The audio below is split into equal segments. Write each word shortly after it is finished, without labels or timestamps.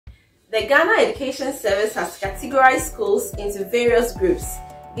The Ghana Education Service has categorized schools into various groups.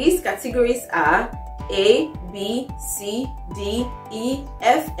 These categories are A, B, C, D, E,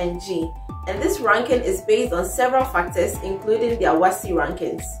 F, and G. And this ranking is based on several factors, including their WASSCE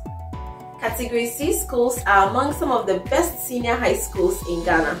rankings. Category C schools are among some of the best senior high schools in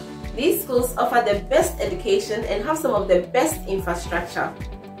Ghana. These schools offer the best education and have some of the best infrastructure.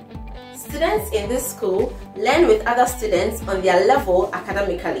 Students in this school learn with other students on their level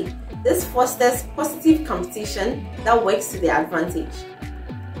academically. This fosters positive competition that works to their advantage.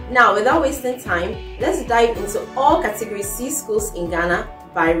 Now, without wasting time, let's dive into all Category C schools in Ghana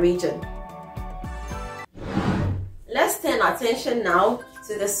by region. Let's turn our attention now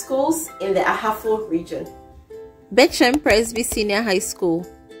to the schools in the Ahafo region. Betchem Presby Senior High School,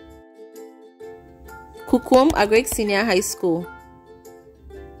 Kukwom Agrek Senior High School,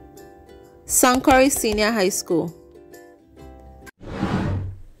 Sankore Senior High School.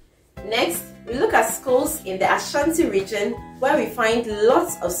 Next, we look at schools in the Ashanti region where we find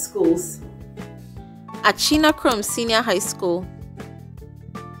lots of schools. Achina Krom Senior High School,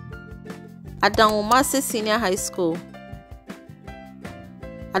 Adamumase Senior High School,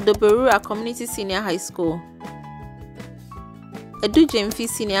 Adoberura Community Senior High School, Edujemfi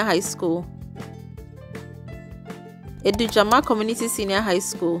Senior High School, Edujama Community Senior High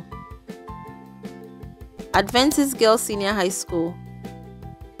School, Adventist Girls Senior High School,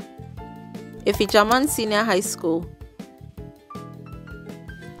 Efijaman Senior High School,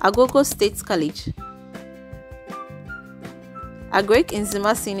 Agogo State College, Agrek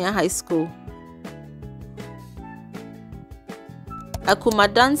Nzima Senior High School,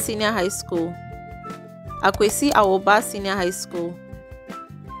 Akumadan Senior High School, Akwesi Awoba Senior High School,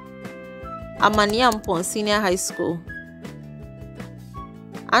 Amaniampon Senior High School,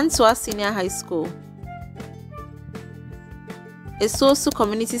 Antwa Senior High School, Esosu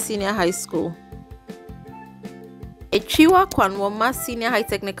Community Senior High School, Echiwa Kwanwoma Senior High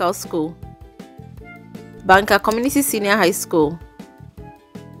Technical School, Banka Community Senior High School,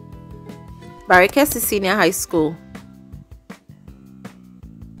 Barekesi Senior High School,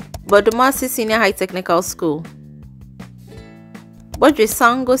 Bodomasi Senior High Technical School, Bodre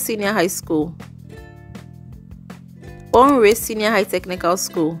Sango Senior High School, Onre Senior High Technical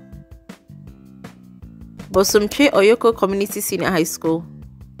School, Bosumche Oyoko Community Senior High School,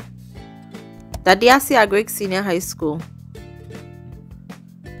 Dadiasi Agrek Senior High School,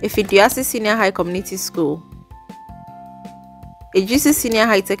 Efidiasi Senior High Community School, Ejisi Senior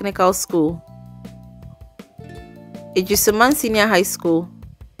High Technical School, Ejisuman Senior High School,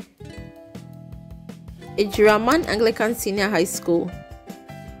 Ejiraman Anglican Senior High School,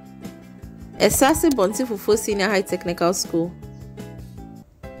 Esasi Bontifufo Senior High Technical School,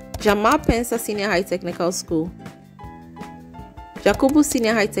 Jamal Pensa Senior High Technical School, Jacobu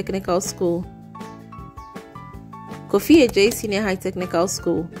Senior High Technical School, Kofi Ej Senior High Technical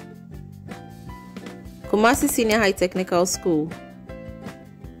School, Kumasi Senior High Technical School,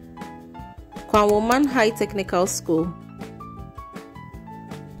 Kwanwoman High Technical School,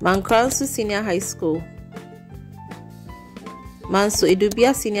 Mankransu Senior High School, Manso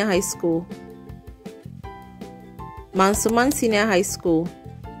Edubia Senior High School, Mansuman Senior High School,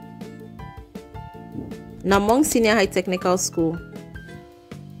 Namong Senior High Technical School,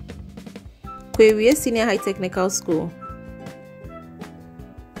 Kwewie Senior High Technical School,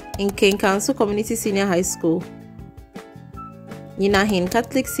 Nkenkansu Community Senior High School, Ninahin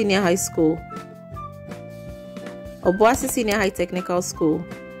Catholic Senior High School, Obuasi Senior High Technical School,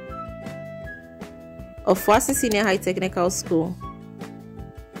 Ofuasi Senior High Technical School,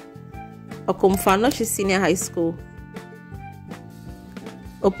 Okumfanochi Senior High School,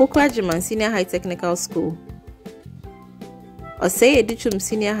 Opokwajiman Senior High Technical School, Osei Edichum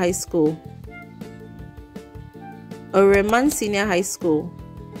Senior High School, Oreman Senior High School,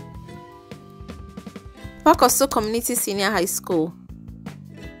 Pakoso Community Senior High School,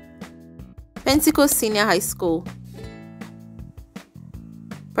 Pentecost Senior High School,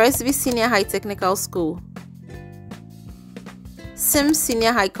 Presby Senior High Technical School, Sims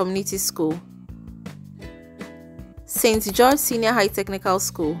Senior High Community School, St. George Senior High Technical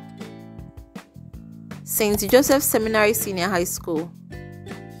School, St. Joseph Seminary Senior High School,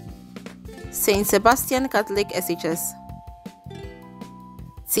 St. Sebastian Catholic SHS,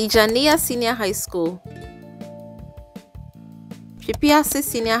 Tijania Senior High School, Pipiasi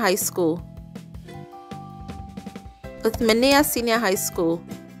Senior High School, Uthmania Senior High School,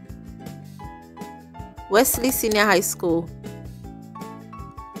 Wesley Senior High School,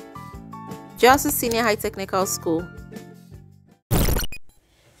 Josu Senior High Technical School.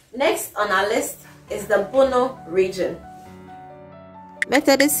 Next on our list is the Bono Region.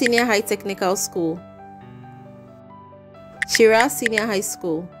 Methodist Senior High Technical School, Shira Senior High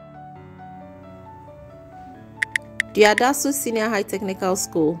School, Diadasu Senior High Technical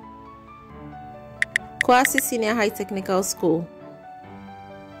School, WASSCE Senior High Technical School,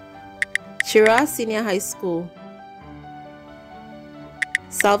 Shira Senior High School,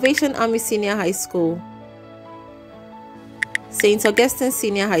 Salvation Army Senior High School, St. Augustine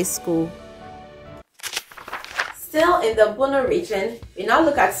Senior High School. Still in the Bono region, we now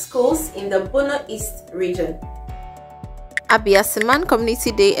look at schools in the Bono East region. Abiasiman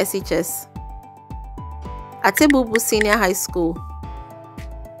Community Day SHS, Atebubu Senior High School,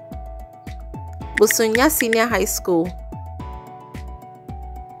 Busunya Senior High School,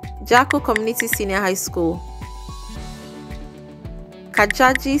 Jako Community Senior High School,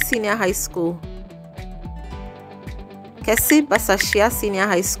 Kajaji Senior High School, Kesi Basashia Senior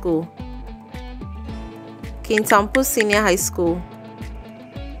High School, Kintampu Senior High School,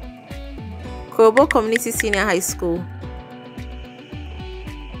 Krobo Community Senior High School,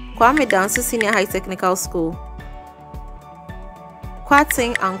 Kwame Dansu Senior High Technical School,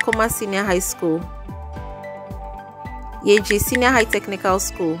 Kwating Ankoma Senior High School, Yeji Senior High Technical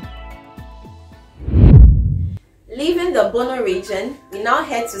School. Leaving the Bono region, we now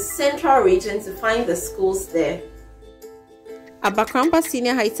head to Central Region to find the schools there. Abakrampa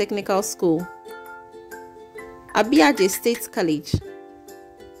Senior High Technical School, Abiaje State College,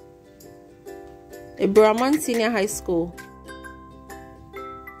 Ibraman Senior High School,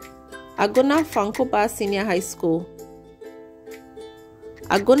 Agona Fankoba Senior High School,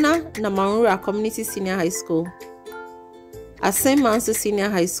 Agona Namarura Community Senior High School, Asen Manso Senior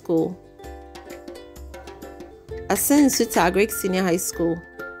High School, Asen Sutagric Senior High School,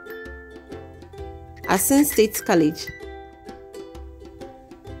 Asen State College,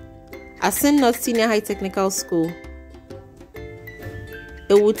 Asen North Senior High Technical School,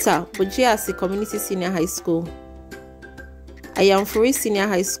 Ewuta Bojiasi Community Senior High School, Ayamfuri Senior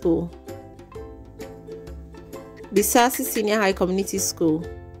High School, Bisasi Senior High Community School,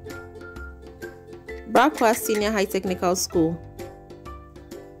 Brakwa Senior High Technical School,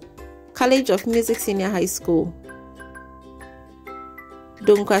 College of Music Senior High School,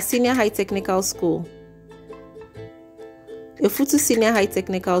 Donkwa Senior High Technical School, Efutu Senior High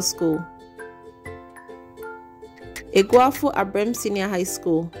Technical School, Eguafu Abrem Senior High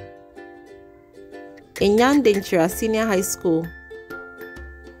School, Enyan Denchira Senior High School,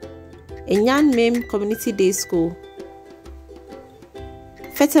 Enyan Mem Community Day School,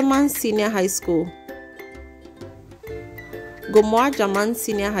 Fetterman Senior High School, Gomoa Jaman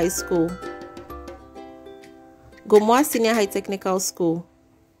Senior High School, Gomoa Senior High Technical School,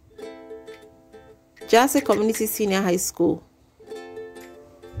 Jase Community Senior High School,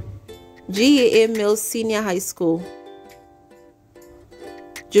 GAA Mills Senior High School,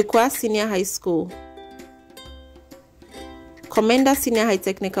 Jukwa Senior High School, Commander Senior High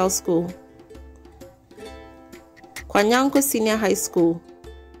Technical School, Kwanyanko Senior High School,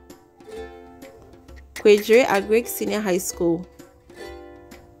 Kwejire Agric Senior High School,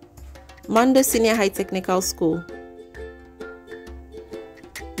 Mando Senior High Technical School,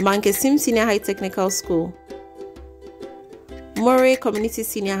 Mankesim Senior High Technical School, Moray Community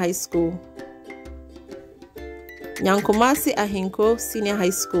Senior High School, Nyankomasi Ahinko Senior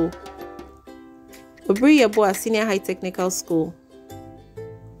High School, Obriyeboa Senior High Technical School,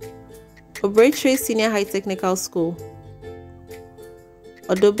 Obritre Senior High Technical School,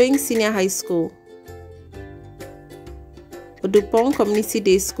 Odobeng Senior High School, Odupong Community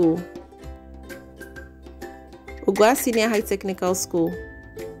Day School, Ogwa Senior High Technical School,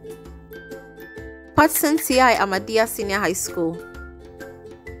 Patson C.I. Amadia Senior High School,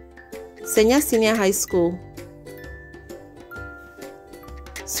 Senya Senior High School,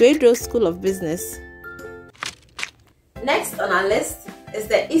 Swedro School of Business. Next on our list is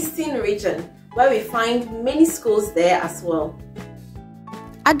the Eastern Region, where we find many schools there as well.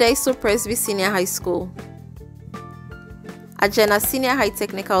 Adaiso Presby Senior High School, Ajena Senior High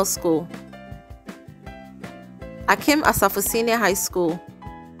Technical School, Akim Asafo Senior High School,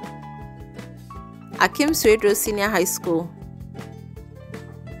 Akim Swedro Senior High School,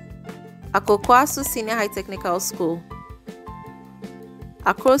 Akokwasu Senior High Technical School,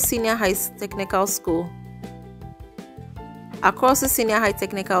 Akro Senior High Technical School, Akrosu Senior High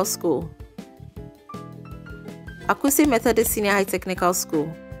Technical School, Akusi Methodist Senior High Technical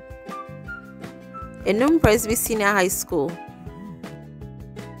School, Enum Presby Senior High School,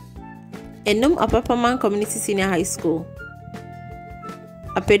 Enum Apapaman Community Senior High School,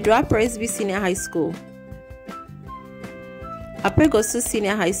 Apedra Presby Senior High School, Apegosu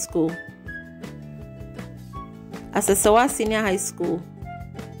Senior High School, Asasawa Senior High School,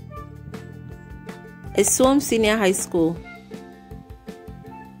 Esuom Senior High School,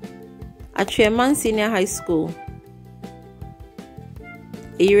 Atweman Senior High School,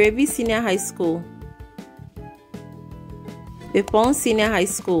 Eyirebi Senior High School, Bepon Senior High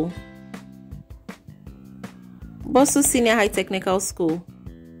School, Bosso Senior High Technical School,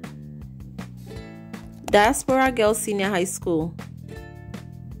 Diaspora Girls Senior High School,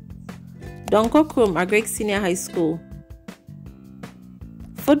 Donko Krom Agrek Senior High School,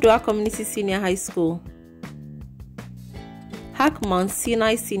 Fodua Community Senior High School, Hackmount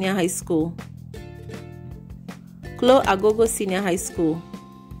Sinai Senior High School, Klo Agogo Senior High School,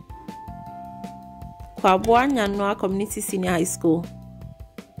 Kwabwa Nyanwa Community Senior High School,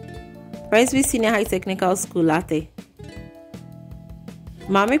 Presby Senior High Technical School Latte,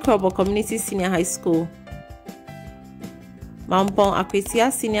 Mami Krobo Community Senior High School, Mampong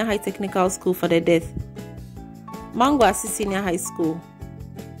Akwetia Senior High Technical School for the Deaf, Mangwasi Senior High School,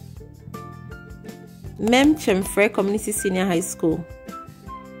 Mem Chemfre Community Senior High School,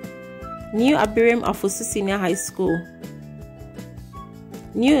 New Abirim Afosu Senior High School,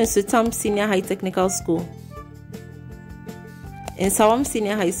 New Nsutam Senior High Technical School, Nsawam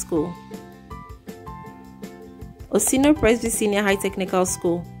Senior High School, Osino Presby Senior High Technical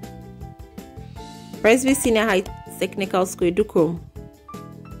School, Presby Senior High Technical School Edukrom,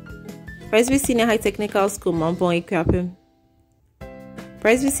 Presby Senior High Technical School Mampong Ekrapim,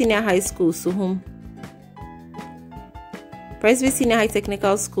 Presby Senior High School Suhum, Presby Senior High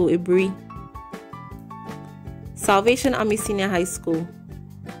Technical School Ibri, Salvation Army Senior High School,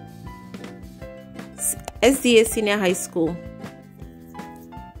 SDA Senior High School,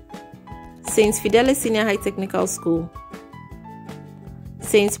 Saint Fidelis Senior High Technical School,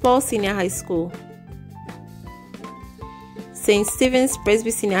 Saint Paul Senior High School, Saint Stephen's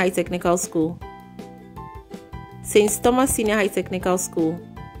Presby Senior High Technical School, Saint Thomas Senior High Technical School,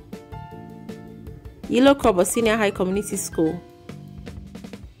 Yellow Krobo Senior High Community School,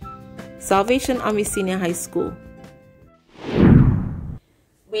 Salvation Army Senior High School.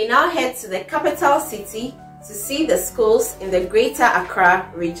 We now head to the capital city to see the schools in the Greater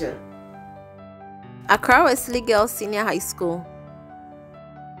Accra region. Accra Wesley Girls Senior High School,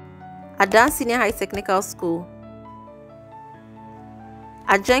 Adan Senior High Technical School,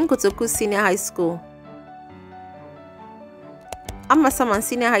 Ajen Kotoku Senior High School, Amasaman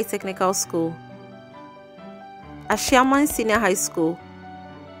Senior High Technical School, Ashiaman Senior High School,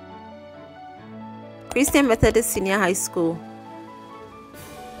 Christian Methodist Senior High School,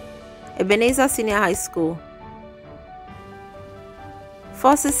 Ebenezer Senior High School,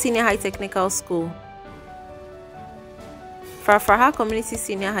 Forces Senior High Technical School, Farfraha Community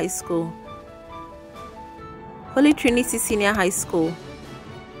Senior High School, Holy Trinity Senior High School,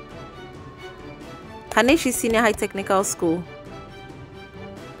 Kaneshi Senior High Technical School,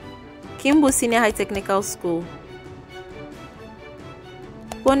 Kimbo Senior High Technical School,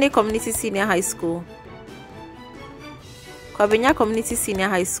 Bone Community Senior High School, Kwabenya Community Senior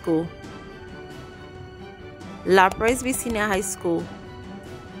High School, La Presby Senior High School,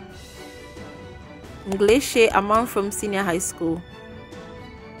 Ngleshe Among from Senior High School,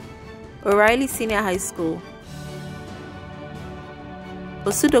 O'Reilly Senior High School,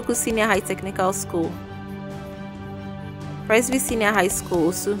 Osudoku Senior High Technical School, Presby Senior High School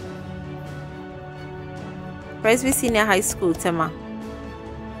Osu, Presby Senior High School Tema,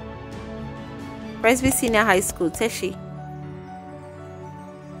 Presby Senior High School Teshi,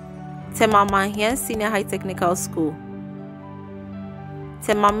 Tema Manhian Senior High Technical School,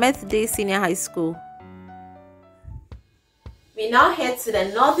 Tema Meth Day Senior High School. We now head to the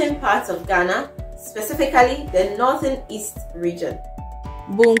northern part of Ghana, specifically the Northern East Region.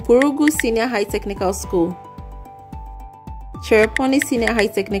 Bunkurugu Senior High Technical School, Chereponi Senior High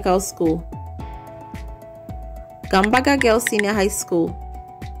Technical School, Gambaga Girls Senior High School,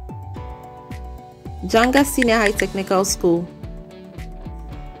 Janga Senior High Technical School,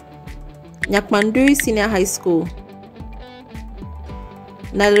 Nyakmanduri Senior High School,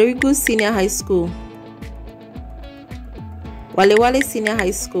 Nalerigu Senior High School, Walewale Senior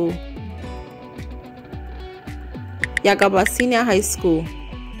High School, Yagaba Senior High School.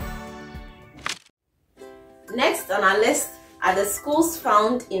 Next on our list are the schools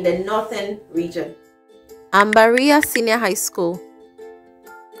found in the Northern Region. Ambaria Senior High School,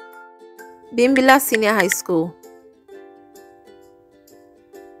 Bimbila Senior High School,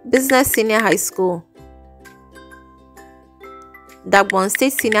 Business Senior High School, Dagbon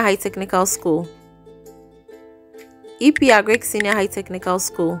State Senior High Technical School, EP Agrek Senior High Technical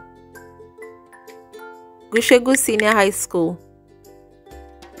School, Gushegu Senior High School,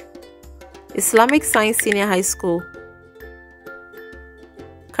 Islamic Science Senior High School,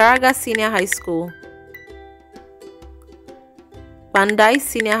 Karaga Senior High School, Pandai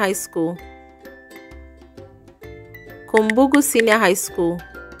Senior High School, Kumbugu Senior High School,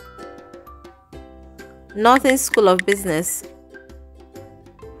 Northern School of Business,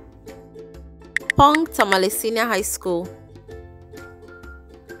 Pong Tamale Senior High School,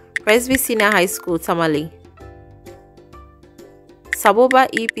 Presby Senior High School Tamale, Saboba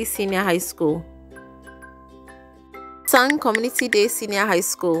EP Senior High School, Sang Community Day Senior High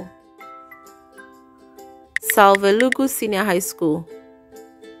School, Salvelugu Senior High School,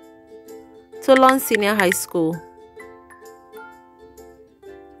 Tolon Senior High School,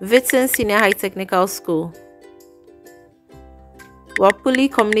 Vitin Senior High Technical School,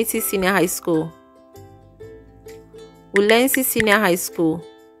 Wapuli Community Senior High School, Ulensi Senior High School,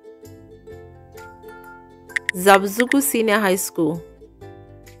 Zabzugu Senior High School.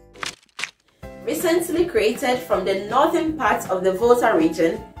 Recently created from the northern part of the Volta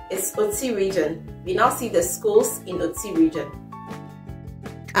region is Oti Region. We now see the schools in Oti Region.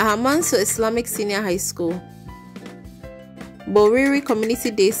 Ahamanso Islamic Senior High School, Boriri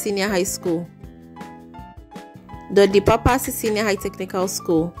Community Day Senior High School, Dodi Papasi Senior High Technical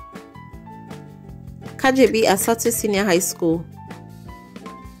School, Kajebi Asatu Senior High School,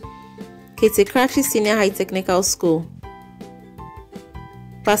 Categorizes Senior High Technical School,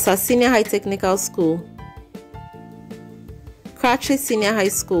 Pasa Senior High Technical School, Kratche Senior High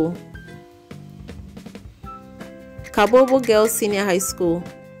School, Kabobo Girls Senior High School,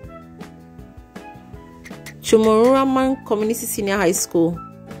 Chumururaman Community Senior High School,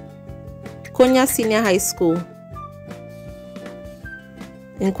 Konya Senior High School,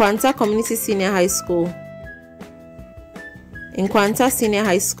 Nkwanta Community Senior High School, Nkwanta Senior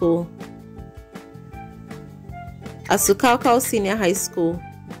High School, Asukakau Senior High School,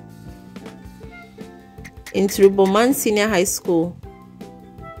 Intruboman Senior High School,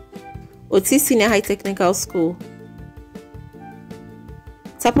 Oti Senior High Technical School,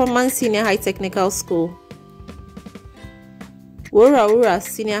 Tapaman Senior High Technical School, Wura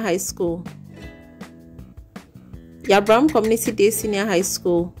Senior High School, Yabram Community Day Senior High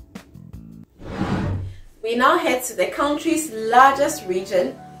School. We now head to the country's largest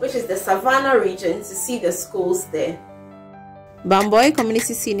region, which is the Savannah Region, to see the schools there. Bamboy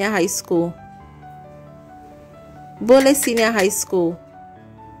Community Senior High School, Bole Senior High School,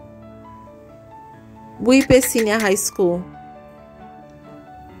 Buipe Senior High School,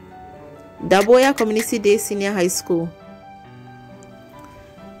 Daboya Community Day Senior High School,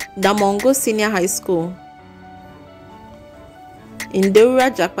 Damongo Senior High School, Indora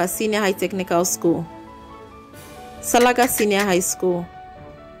Jakpa Senior High Technical School, Salaga Senior High School,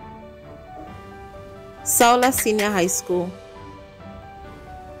 Saula Senior High School,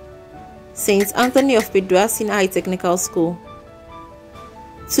 St. Anthony of Padua Senior High Technical School,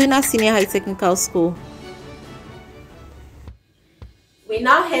 Tuna Senior High Technical School. We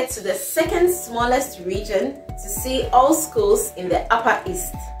now head to the second smallest region to see all schools in the Upper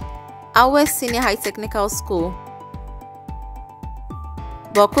East. Awe Senior High Technical School,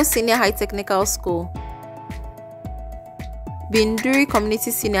 Boko Senior High Technical School, Binduri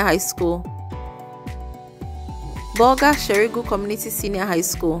Community Senior High School, Boga Sherigu Community Senior High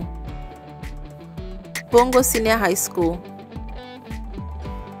School, Bongo Senior High School,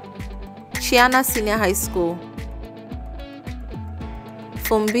 Chiana Senior High School,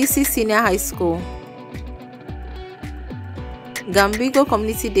 Fumbisi Senior High School, Gambigo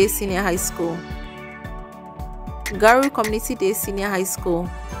Community Day Senior High School, Garu Community Day Senior High School,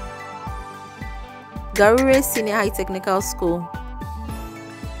 Garure Senior High Technical School,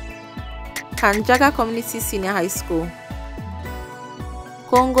 Kanjaga Community Senior High School,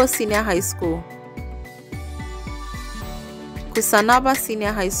 Congo Senior High School, Kusanaba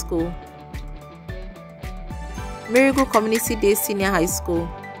Senior High School, Mirigo Community Day Senior High School,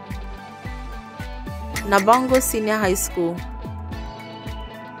 Nabango Senior High School,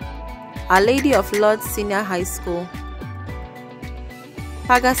 Our Lady of Lords Senior High School,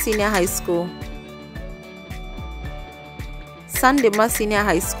 Paga Senior High School, Sandema Senior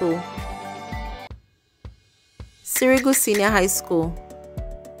High School, Sirigu Senior High School,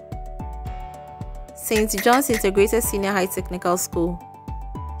 St. John's Integrated Senior High Technical School,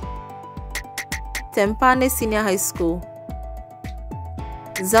 Tempane Senior High School,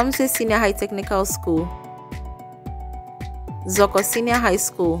 Zamse Senior High Technical School, Zoko Senior High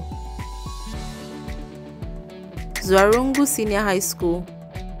School, Zwarungu Senior High School.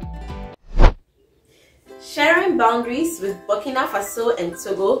 Sharing boundaries with Burkina Faso and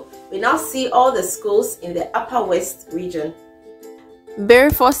Togo, we now see all the schools in the Upper West region.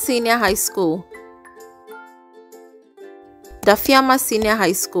 Berefort Senior High School, Dafiama Senior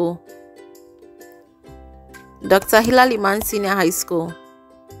High School, Dr. Hilary Mann Senior High School,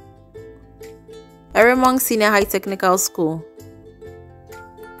 Eremong Senior High Technical School,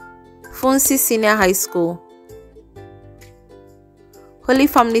 Funsi Senior High School, Holy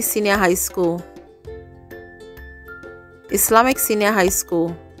Family Senior High School, Islamic Senior High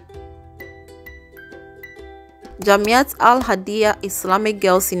School, Jamiat Al-Hadiya Islamic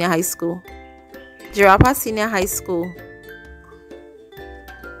Girls Senior High School, Jirapa Senior High School,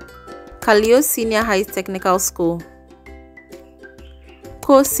 Kalio Senior High Technical School,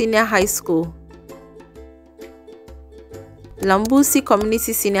 Ko Senior High School, Lambusi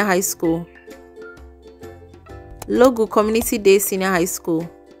Community Senior High School, Logu Community Day Senior High School,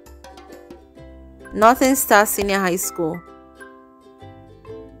 Northern Star Senior High School,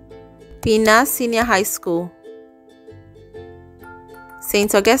 Pina Senior High School,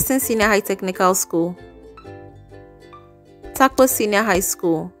 St. Augustine Senior High Technical School, Takpo Senior High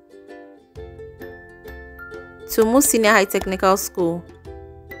School, Tumu Senior High Technical School,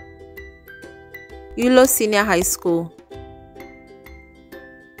 Yulo Senior High School,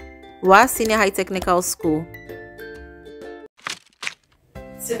 WASSCE Senior High Technical School.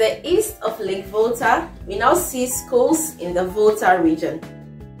 To the east of Lake Volta, we now see schools in the Volta region.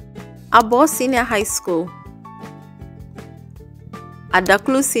 Abo Senior High School,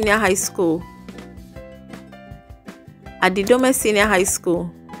 Adaklu Senior High School, Adidome Senior High School,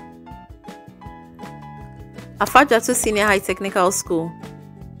 Afajatu Senior High Technical School,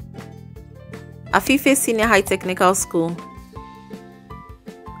 Afife Senior High Technical School,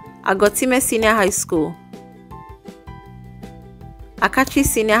 Agotime Senior High School, Akachi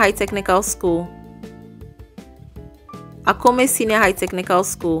Senior High Technical School, Akome Senior High Technical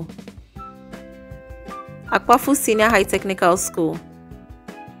School, Akwafu Senior High Technical School,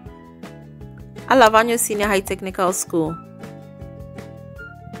 Alavanyo Senior High Technical School,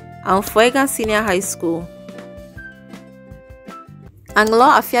 Anfuega Senior High School, Anglo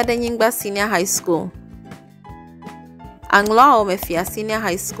Afiadenyingba Senior High School, Anglo Omefia Senior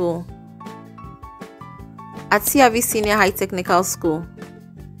High School, Atiavi Senior High Technical School,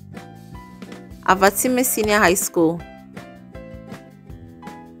 Avatime Senior High School,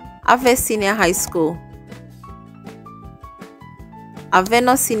 Ave Senior High School,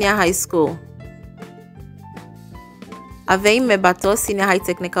 Aveno Senior High School, Aveime Bato Senior High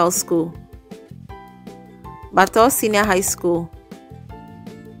Technical School, Bato Senior High School,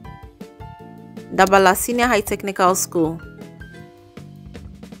 Dabala Senior High Technical School,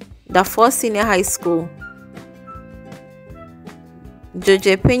 Dafo Senior High School,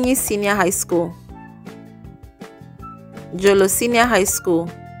 Jojepenyi Senior High School, Jolo Senior High School,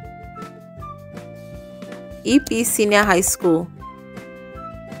 EP Senior High School,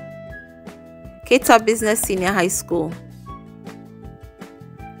 Keta Business Senior High School,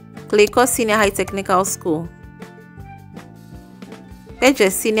 Kleko Senior High Technical School,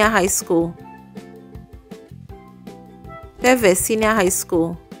 Peje Senior High School, Peve Senior High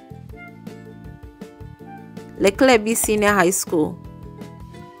School, Leklebi Senior High School,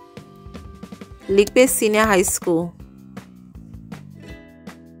 Likpe Senior High School,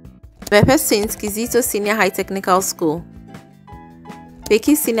 Pepe St. Kizito Senior High Technical School,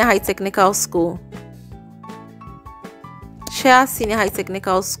 Peki Senior High Technical School, Shea Senior High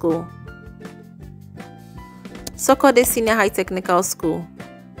Technical School, Sokode Senior High Technical School,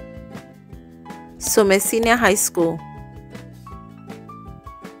 Some Senior High School,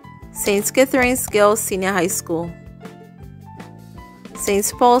 St. Catherine's Girls Senior High School,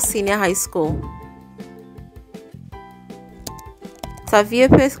 St. Paul's Senior High School,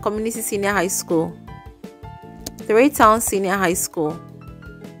 Taviepe Community Senior High School, Three Town Senior High School,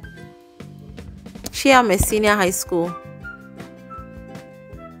 Chiame Senior High School,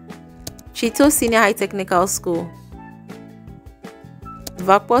 Chito Senior High Technical School,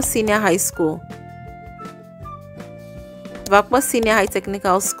 Vakpo Senior High School, Vakpo Senior High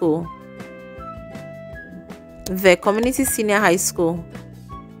Technical School, Ve Community Senior High School,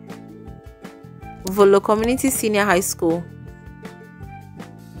 Volo Community Senior High School,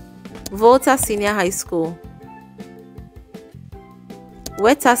 Volta Senior High School,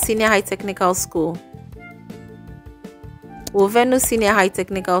 Weta Senior High Technical School, Wovenu Senior High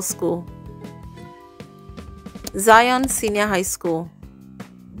Technical School, Zion Senior High School,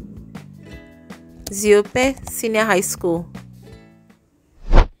 Ziope Senior High School.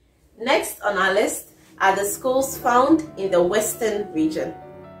 Next on our list are the schools found in the Western Region.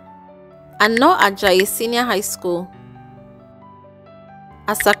 Ano Ajayi Senior High School,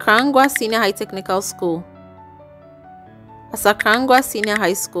 Asakrangwa Senior High Technical School, Asakrangwa Senior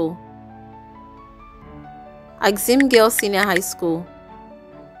High School, Axim Girls Senior High School,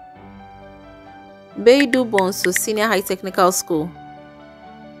 Beidu Bonso Senior High Technical School,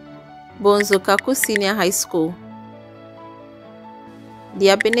 Bonzo Kaku Senior High School,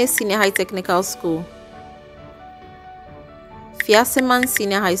 Diabene Senior High Technical School, Fiaseman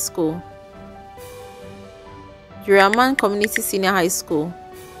Senior High School, Duraman Community Senior High School,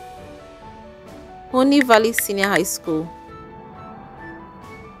 Honey Valley Senior High School,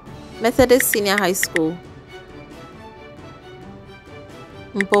 Methodist Senior High School,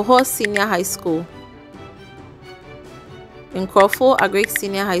 Mpoho Senior High School, Nkrofo Agric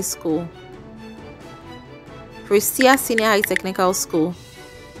Senior High School, Prestia Senior High Technical School,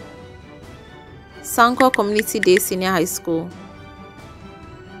 Sanko Community Day Senior High School,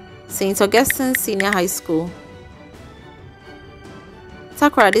 St. Augustine Senior High School,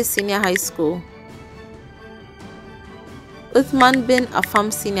 Takoradi Senior High School, Uthman bin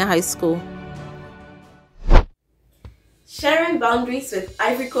Affan Senior High School. Sharing boundaries with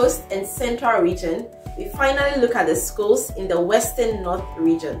Ivory Coast and Central Region, we finally look at the schools in the Western North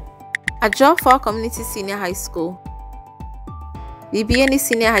Region. Ajofo Community Senior High School, Bibiani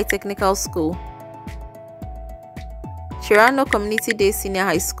Senior High Technical School, Chirano Community Day Senior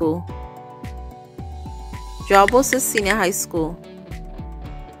High School, Joaboso Senior High School,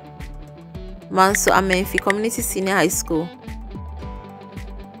 Manso Amenfi Community Senior High School,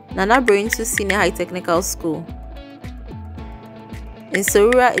 Nana Brintu Senior High Technical School, and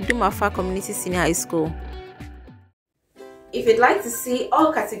Sorura Edumafa Community Senior High School. If you'd like to see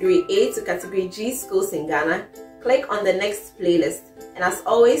all Category A to Category G schools in Ghana, click on the next playlist. And as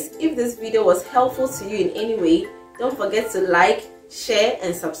always, if this video was helpful to you in any way, don't forget to like, share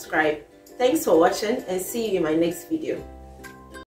and subscribe. Thanks for watching and see you in my next video.